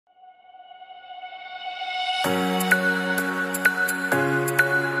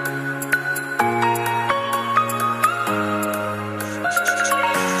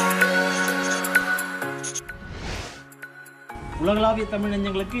உலகளாவிய தமிழ்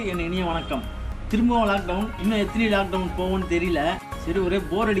நெஞ்சங்களுக்கு என் இனிய வணக்கம். திரும்பவும் லாக்டவுன், இன்னும் எத்தனை லாக்டவுன் போகும்னு தெரியல. சரி, ஒரே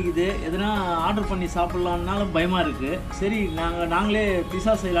போர் அடிக்குது, எதனா ஆர்டர் பண்ணி சாப்பிட்லான்னாலும் பயமாக இருக்குது. சரி, நாங்களே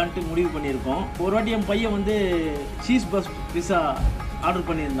பிஸா செய்யலான்ட்டு முடிவு பண்ணியிருக்கோம். ஒரு வாட்டி என் பையன் வந்து சீஸ் பஸ் பிஸா ஆர்டர்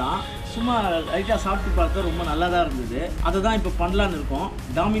பண்ணியிருந்தான். சும்மா லைட்டாக சாப்பிட்டு பார்த்தா ரொம்ப நல்லா தான் இருந்தது. அதை தான் இப்போ பண்ணலான்னு இருக்கோம்.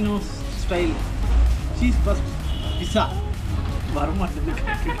 Domino's style cheese bus pizza வரமாட்டேது.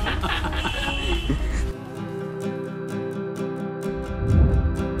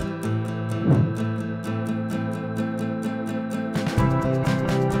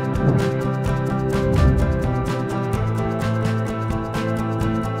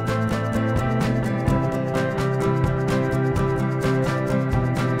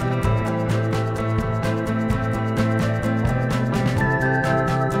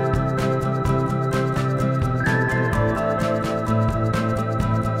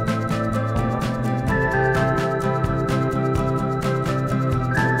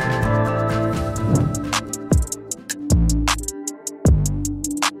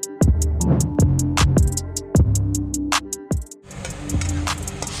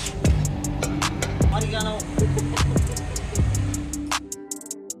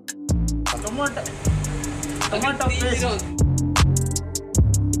 Tomato paste.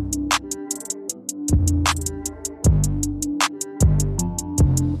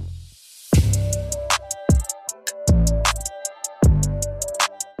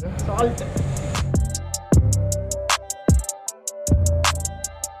 Salt.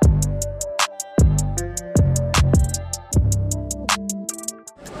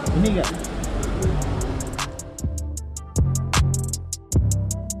 Vinegar.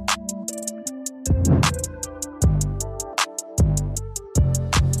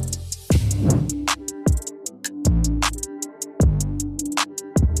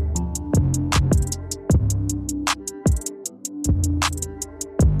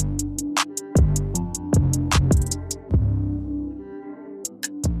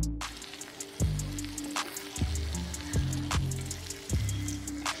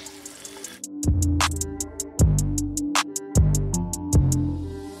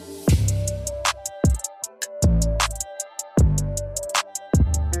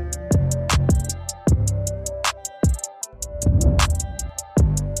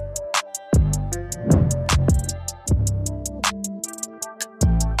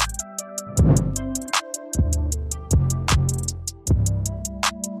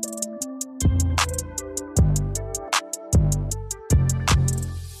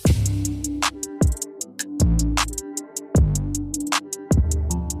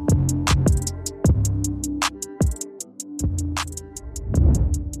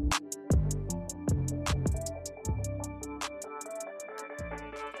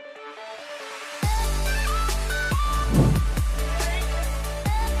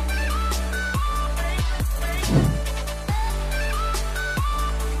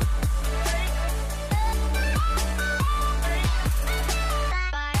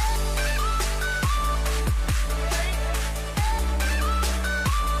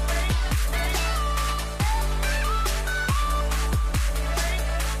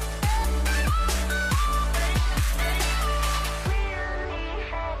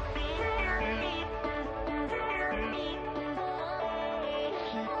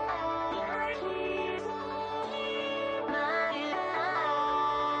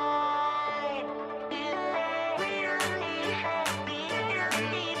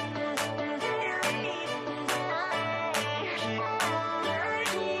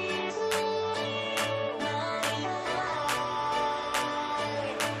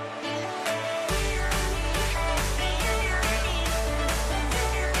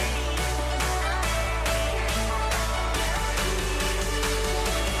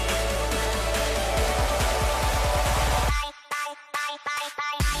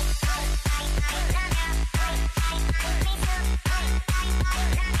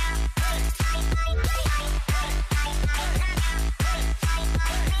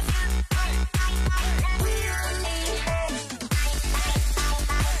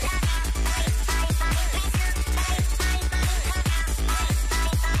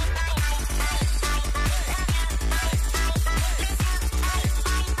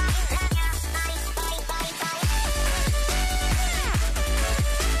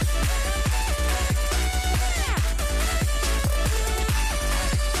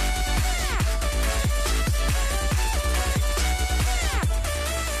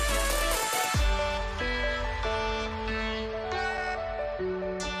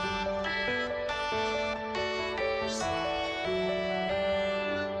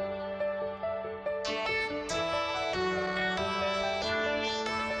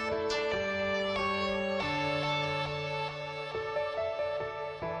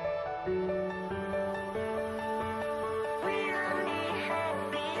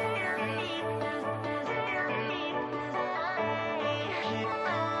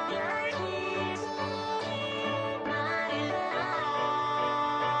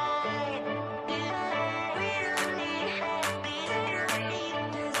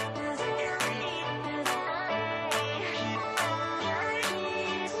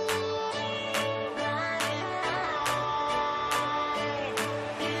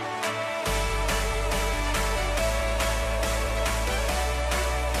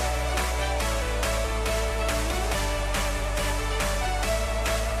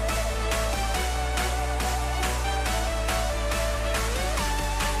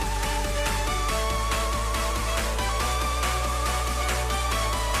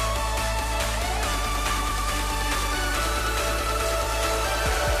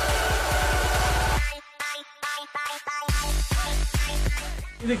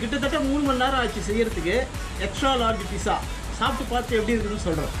 இது கிட்டத்தட்ட 3 மணி நேரம் ஆச்சு செய்யறதுக்கு. எக்ஸ்ட்ரா லார்ஜ் பீஸா சாப்பிட்டு பார்த்து எப்படி இருக்குன்னு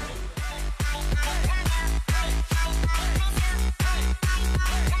சொல்கிறேன்.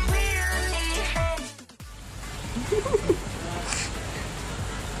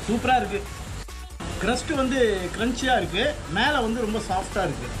 சூப்பராக இருக்குது. க்ரஸ்ட்டு வந்து க்ரன்ச்சியாக இருக்குது, மேலே வந்து ரொம்ப சாஃப்டாக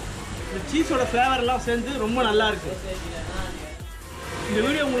இருக்குது. இந்த சீஸோட ஃப்ளேவர்லாம் சேர்ந்து ரொம்ப நல்லா இருக்குது. இந்த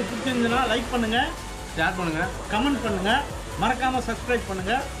வீடியோ உங்களுக்கு பிடிச்சிருந்துன்னா லைக் பண்ணுங்கள், ஷேர் பண்ணுங்கள், கமெண்ட் பண்ணுங்கள், மறக்காமல் சப்ஸ்கிரைப்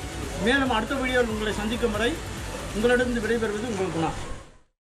பண்ணுங்கள். மேலும் அடுத்த வீடியோவில் உங்களை சந்திக்கும் வரை உங்களிடம் விடைபெறுவது உங்களுக்கு நான்.